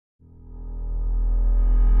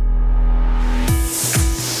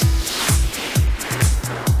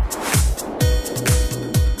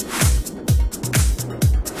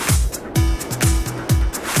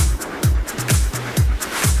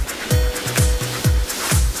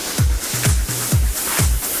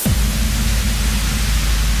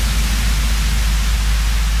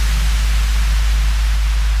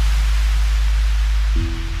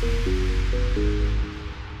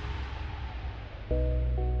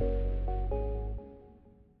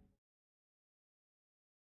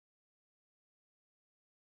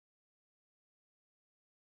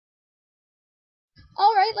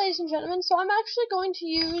Alright, ladies and gentlemen, so I'm actually going to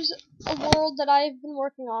use a world that I've been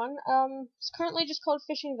working on. It's currently just called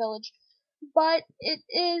Fishing Village, but it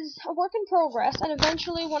is a work in progress, and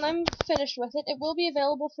eventually, when I'm finished with it, it will be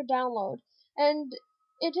available for download. And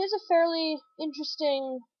it is a fairly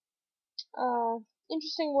interesting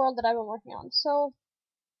world that I've been working on. So,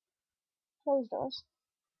 close doors.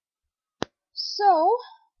 So,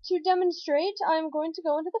 to demonstrate, I'm going to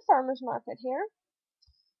go into the farmer's market here.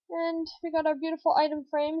 And we got our beautiful item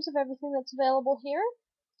frames of everything that's available here.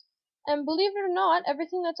 And believe it or not,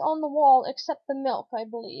 everything that's on the wall, except the milk, I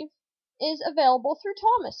believe, is available through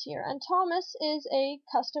Thomas here. And Thomas is a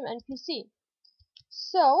custom NPC.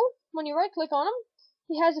 So, when you right-click on him,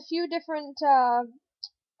 he has a few different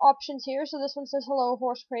options here. So this one says, "Hello,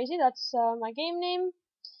 HorsecrazyMC," that's my game name.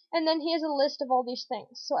 And then he has a list of all these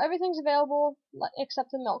things. So everything's available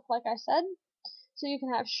except the milk, like I said. So you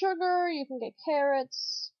can have sugar, you can get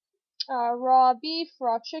carrots, raw beef,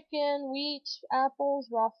 raw chicken, wheat, apples,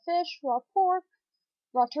 raw fish, raw pork,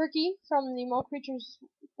 raw turkey from the Mo Creatures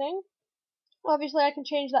thing. Obviously, I can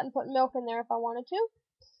change that and put milk in there if I wanted to.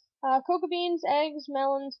 Cocoa beans, eggs,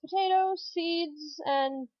 melons, potatoes, seeds,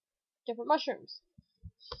 and different mushrooms.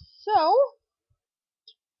 So,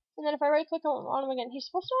 and then if I right-click on him again, he's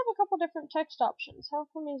supposed to have a couple different text options. How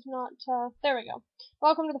come he's not, there we go.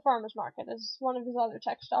 Welcome to the farmer's market is one of his other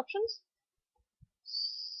text options.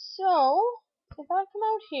 So, if I come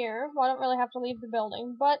out here, well, I don't really have to leave the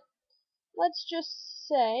building, but let's just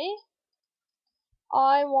say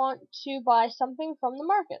I want to buy something from the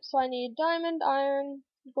market. So I need diamond, iron,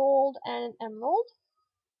 gold, and an emerald.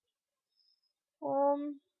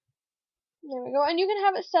 There we go. And you can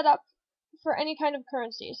have it set up for any kind of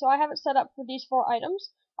currency. So I have it set up for these 4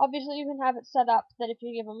 items. Obviously, you can have it set up that if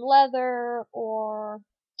you give him leather, or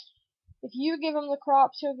if you give him the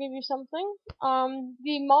crops, he'll give you something.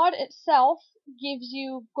 The mod itself gives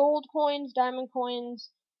you gold coins, diamond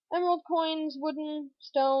coins, emerald coins, wooden,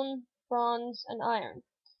 stone, bronze, and iron.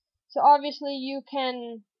 So obviously you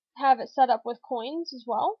can have it set up with coins as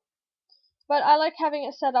well. But I like having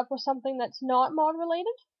it set up with something that's not mod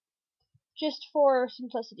related, just for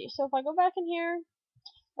simplicity. So if I go back in here,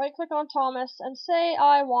 right click on Thomas, and say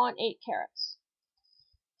I want 8 carrots.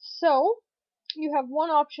 So, you have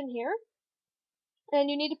one option here, and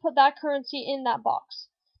you need to put that currency in that box.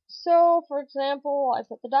 So, for example, I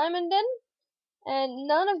put the diamond in, and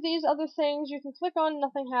none of these other things you can click on,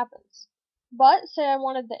 nothing happens. But, say I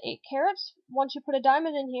wanted the 8 carrots, once you put a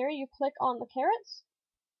diamond in here, you click on the carrots,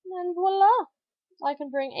 and voila! I can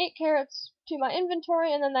bring 8 carrots to my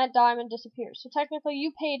inventory, and then that diamond disappears. So technically,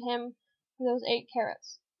 you paid him for those 8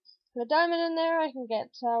 carrots. Put a diamond in there, I can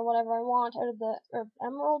get whatever I want out of the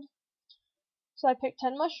emerald. So I picked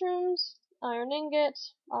 10 mushrooms, iron ingot,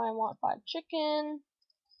 I want 5 chicken,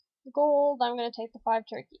 gold, I'm going to take the 5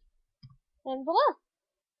 turkey. And voila!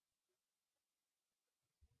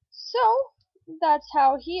 So, that's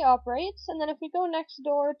how he operates. And then if we go next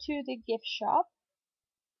door to the gift shop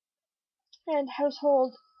and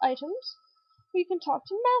household items, we can talk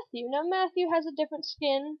to Matthew. Now, Matthew has a different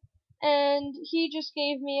skin, and he just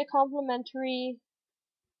gave me a complimentary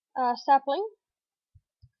sapling.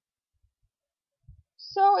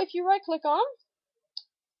 So, if you right-click on him,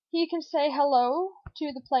 he can say hello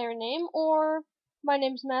to the player name, or my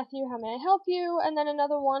name's Matthew, how may I help you? And then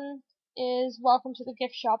another one is welcome to the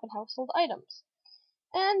gift shop and household items.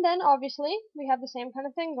 And then, obviously, we have the same kind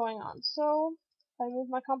of thing going on. So, if I move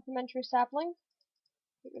my complimentary sapling,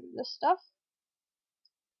 get rid of this stuff,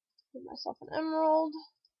 give myself an emerald.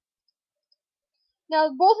 Now,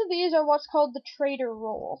 both of these are what's called the trader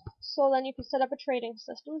role. So then you can set up a trading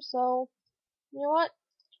system. So, you know what?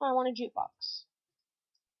 I want a jukebox.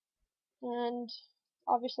 And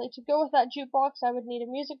obviously, to go with that jukebox, I would need a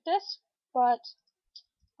music disc, but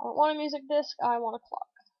I don't want a music disc, I want a clock.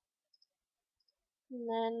 And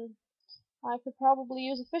then I could probably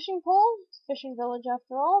use a fishing pole. It's a fishing village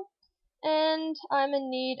after all. And I'm in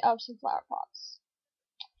need of some flower pots.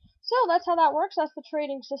 So that's how that works. That's the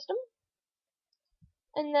trading system.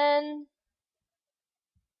 And then,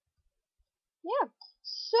 yeah.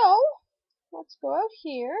 So, let's go out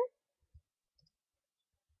here.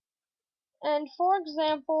 And for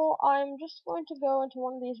example, I'm just going to go into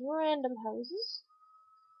one of these random houses.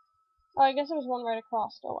 Oh, I guess there was one right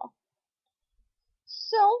across. Oh well.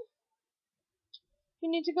 So, you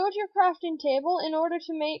need to go to your crafting table in order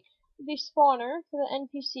to make the spawner for the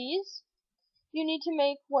NPCs. You need to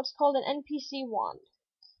make what's called an NPC wand.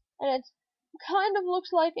 And it kind of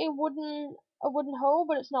looks like a wooden hoe,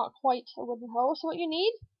 but it's not quite a wooden hoe. So what you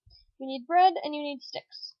need bread and you need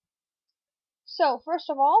sticks. So, first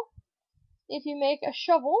of all, if you make a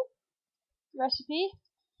shovel, recipe,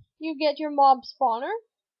 you get your mob spawner.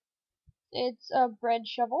 It's a bread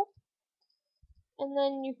shovel. And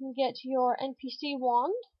then you can get your NPC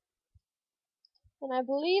wand. And I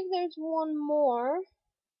believe there's one more.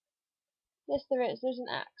 Yes, there is. There's an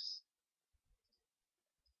axe.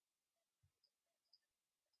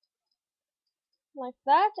 Like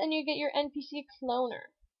that, and you get your NPC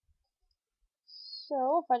cloner.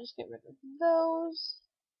 So, if I just get rid of those.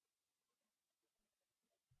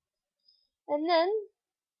 And then,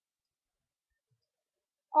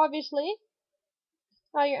 obviously,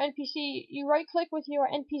 your NPC, you right click with your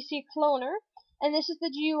NPC cloner, and this is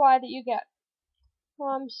the GUI that you get.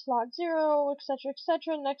 Slot 0, etc.,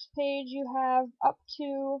 etc. Next page, you have up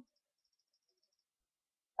to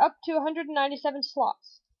 197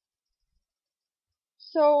 slots.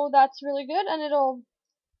 So that's really good, and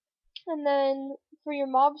then for your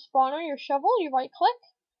mob spawner, your shovel, you right click,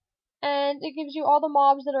 and it gives you all the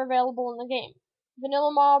mobs that are available in the game.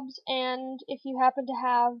 Vanilla mobs, and if you happen to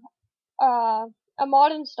have a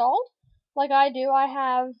mod installed, like I do, I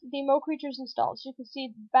have the Mo creatures installed. So you can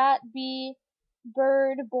see bat, bee,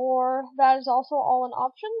 bird, boar, that is also all an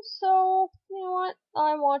option. So, you know what,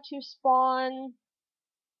 I want to spawn,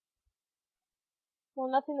 well,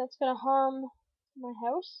 nothing that's going to harm my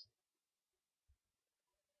house.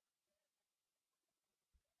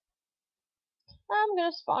 I'm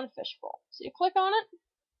going to spawn a fishbowl. So you click on it,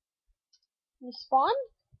 you spawn,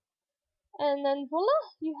 and then voila,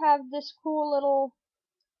 you have this cool little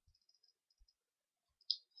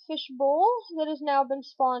fishbowl that has now been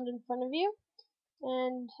spawned in front of you.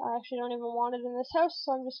 And I actually don't even want it in this house,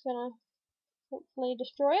 so I'm just going to hopefully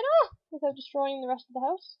destroy it without destroying the rest of the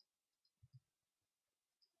house.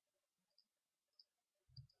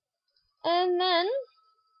 And then,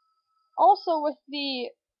 also with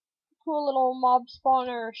the cool little mob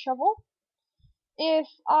spawner shovel, if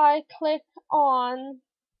I click on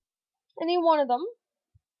any one of them,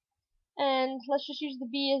 and let's just use the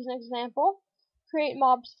bee as an example, create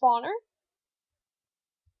mob spawner,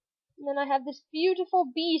 and then I have this beautiful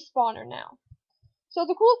bee spawner now. So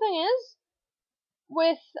the cool thing is,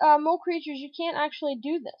 with Mo creatures, you can't actually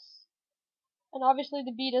do this. And obviously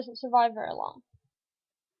the bee doesn't survive very long.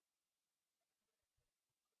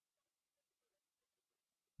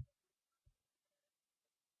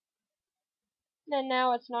 And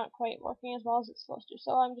now it's not quite working as well as it's supposed to.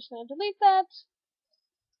 So I'm just going to delete that,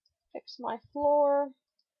 fix my floor,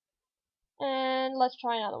 and let's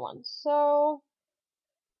try another one. So,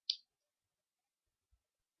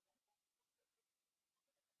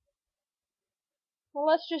 well,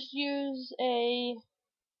 let's just use a,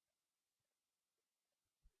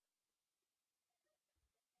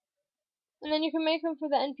 and then you can make them for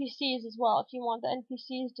the NPCs as well if you want the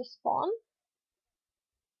NPCs to spawn.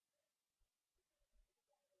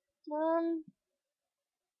 I'm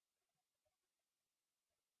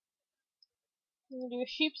gonna do a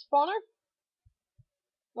sheep spawner.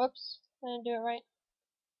 Whoops, I didn't do it right.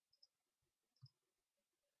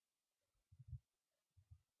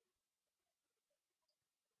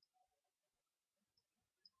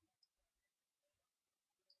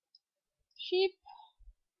 Sheep,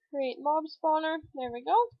 create mob spawner, there we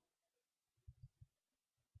go.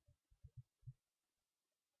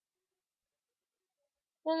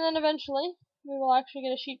 And then eventually, we will actually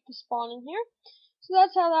get a sheep to spawn in here. So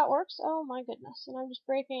that's how that works. Oh my goodness, and I'm just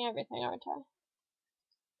breaking everything, aren't I?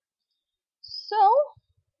 So,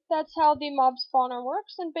 that's how the mob spawner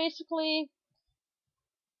works, and basically,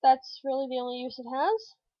 that's really the only use it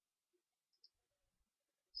has.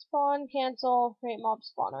 Spawn, cancel, create mob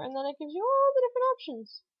spawner, and then it gives you all the different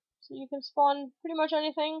options. So you can spawn pretty much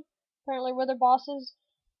anything. Apparently wither bosses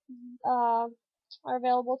are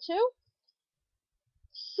available too.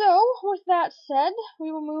 So, with that said,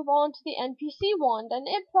 we will move on to the NPC wand, and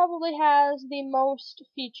it probably has the most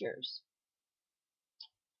features.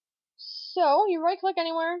 So, you right click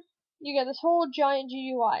anywhere, you get this whole giant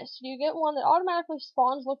GUI. So you get one that automatically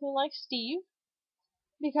spawns looking like Steve,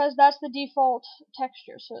 because that's the default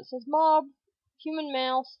texture. So it says mob, human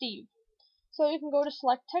male, Steve. So you can go to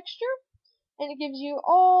select texture, and it gives you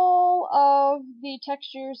all of the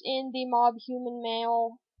textures in the mob human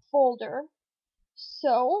male folder.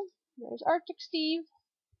 So there's Arctic Steve,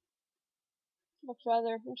 looks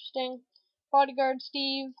rather interesting. Bodyguard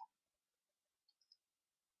Steve,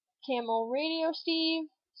 Camo Radio Steve,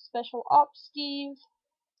 Special Ops Steve,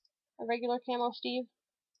 a regular Camo Steve,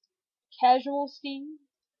 Casual Steve,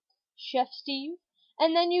 Chef Steve,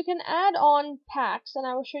 and then you can add on packs, and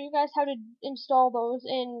I will show you guys how to install those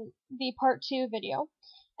in the part 2 video.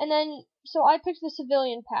 And then So I picked the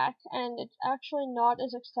civilian pack, and it's actually not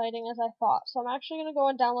as exciting as I thought. So I'm actually going to go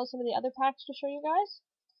and download some of the other packs to show you guys.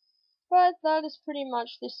 But that is pretty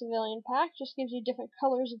much the civilian pack. Just gives you different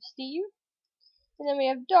colors of Steve. And then we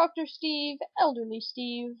have Dr. Steve, Elderly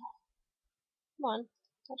Steve. Come on,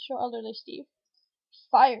 let's show Elderly Steve.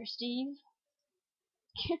 Fire Steve.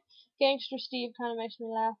 Gangster Steve kind of makes me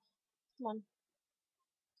laugh. Come on.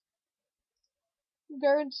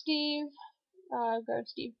 Guard Steve. Guard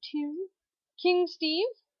Steve 2. King Steve.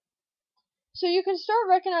 So you can start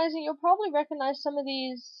recognizing, you'll probably recognize some of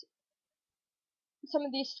these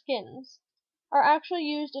skins are actually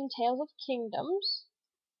used in Tales of Kingdoms.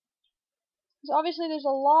 Because obviously there's a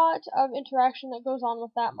lot of interaction that goes on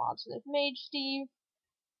with that mod. So there's Mage Steve,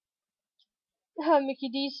 Mickey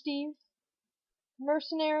D Steve,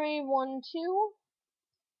 Mercenary 1, 2,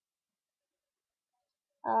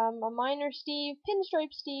 a Miner Steve,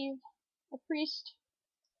 Pinstripe Steve, a Priest,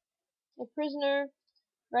 a Prisoner,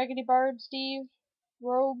 Raggedy Bard Steve,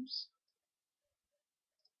 Robes,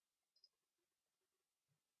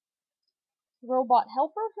 Robot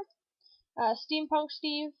Helper, Steampunk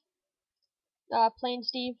Steve, Plain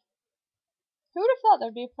Steve. Who would have thought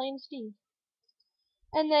there'd be a Plain Steve?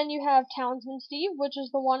 And then you have Townsman Steve, which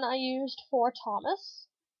is the one I used for Thomas.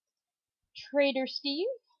 Trader Steve,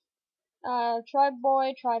 Tribe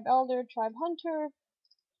Boy, Tribe Elder, Tribe Hunter.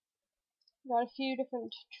 Got a few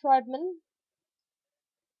different tribemen.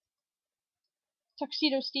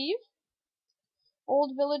 Tuxedo Steve,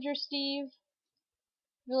 Old Villager Steve,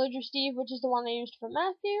 Villager Steve, which is the one I used for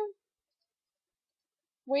Matthew,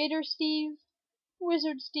 Waiter Steve,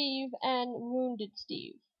 Wizard Steve, and Wounded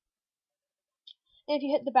Steve. And if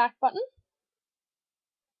you hit the back button,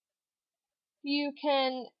 you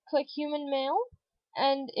can click Human Male,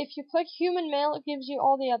 and if you click Human Male, it gives you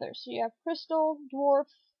all the others. So you have Crystal, Dwarf,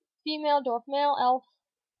 Female, Dwarf Male, Elf,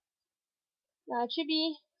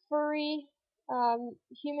 Chibi, Furry,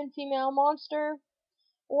 Human Female, Monster,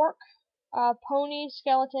 Orc, Pony,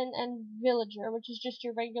 Skeleton, and Villager, which is just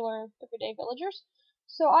your regular everyday villagers.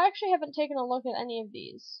 So I actually haven't taken a look at any of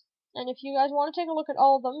these. And if you guys want to take a look at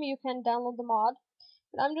all of them, you can download the mod.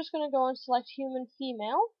 But I'm just going to go and select Human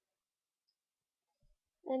Female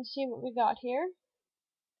and see what we got here.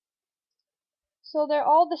 So they're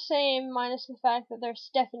all the same, minus the fact that they're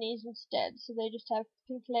Stephanie's instead. So they just have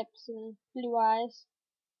pink lips and blue eyes.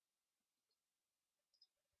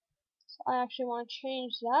 So I actually want to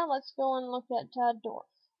change that. Let's go and look at Dwarf.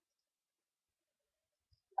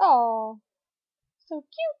 Oh, so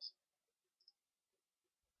cute!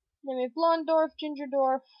 Then we have Blonde Dwarf, Ginger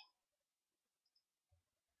Dwarf,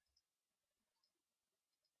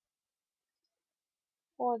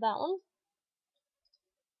 or that one.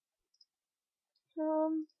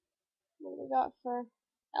 What do we got for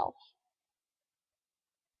Elf?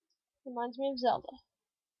 Reminds me of Zelda.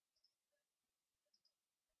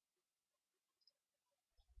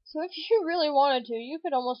 So if you really wanted to, you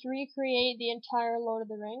could almost recreate the entire Lord of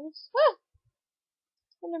the Rings. Ah!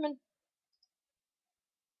 Enderman.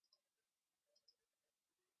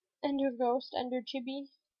 Ender Ghost, Ender Chibi.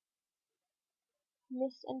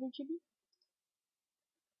 Miss Ender Chibi.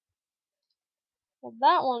 Well,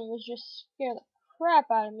 that one was just scare the crap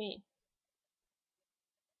out of me.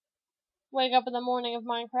 Wake up in the morning of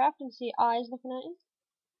Minecraft and see eyes looking at you.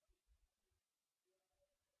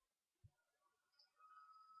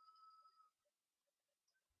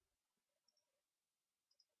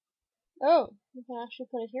 Oh, you can actually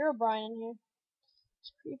put a Herobrine in here.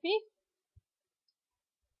 It's creepy.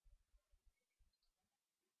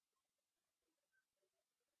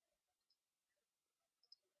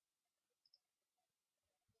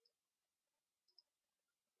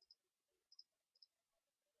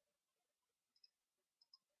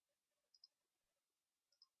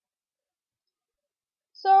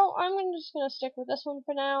 So I'm just gonna stick with this one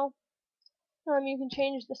for now. You can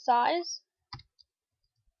change the size.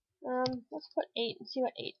 Let's put 8 and see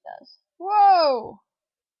what 8 does. Whoa!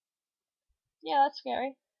 Yeah, that's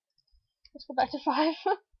scary. Let's go back to 5.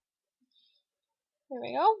 There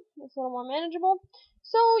we go. It's a little more manageable.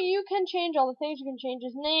 So you can change all the things. You can change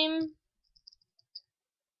his name.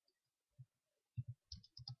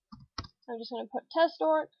 I'm just going to put Test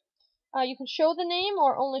Orc. You can show the name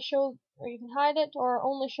or you can hide it or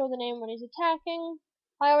only show the name when he's attacking.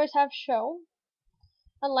 I always have show,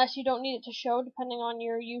 unless you don't need it to show, depending on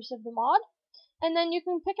your use of the mod. And then you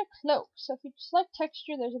can pick a cloak. So if you select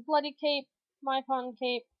texture, there's a bloody cape, Mycon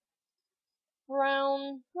cape,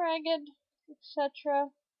 brown, ragged, etc.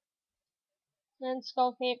 and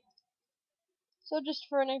skull cape. So just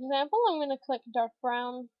for an example, I'm going to click dark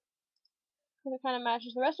brown. because it kind of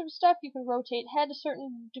matches the rest of his stuff. You can rotate head a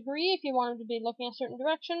certain degree if you want him to be looking a certain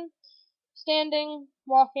direction. Standing,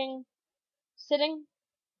 walking, sitting,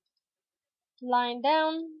 lying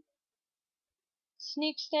down,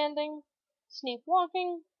 sneak standing, sneak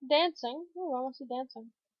walking, dancing. Oh, I want to see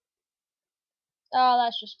dancing. Oh,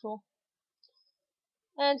 that's just cool.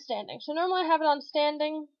 And standing. So normally I have it on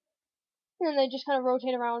standing, and they just kind of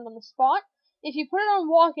rotate around on the spot. If you put it on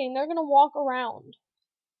walking, they're going to walk around.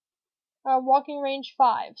 Walking range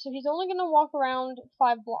 5. So he's only going to walk around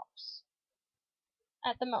 5 blocks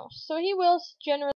at the most. So he will generally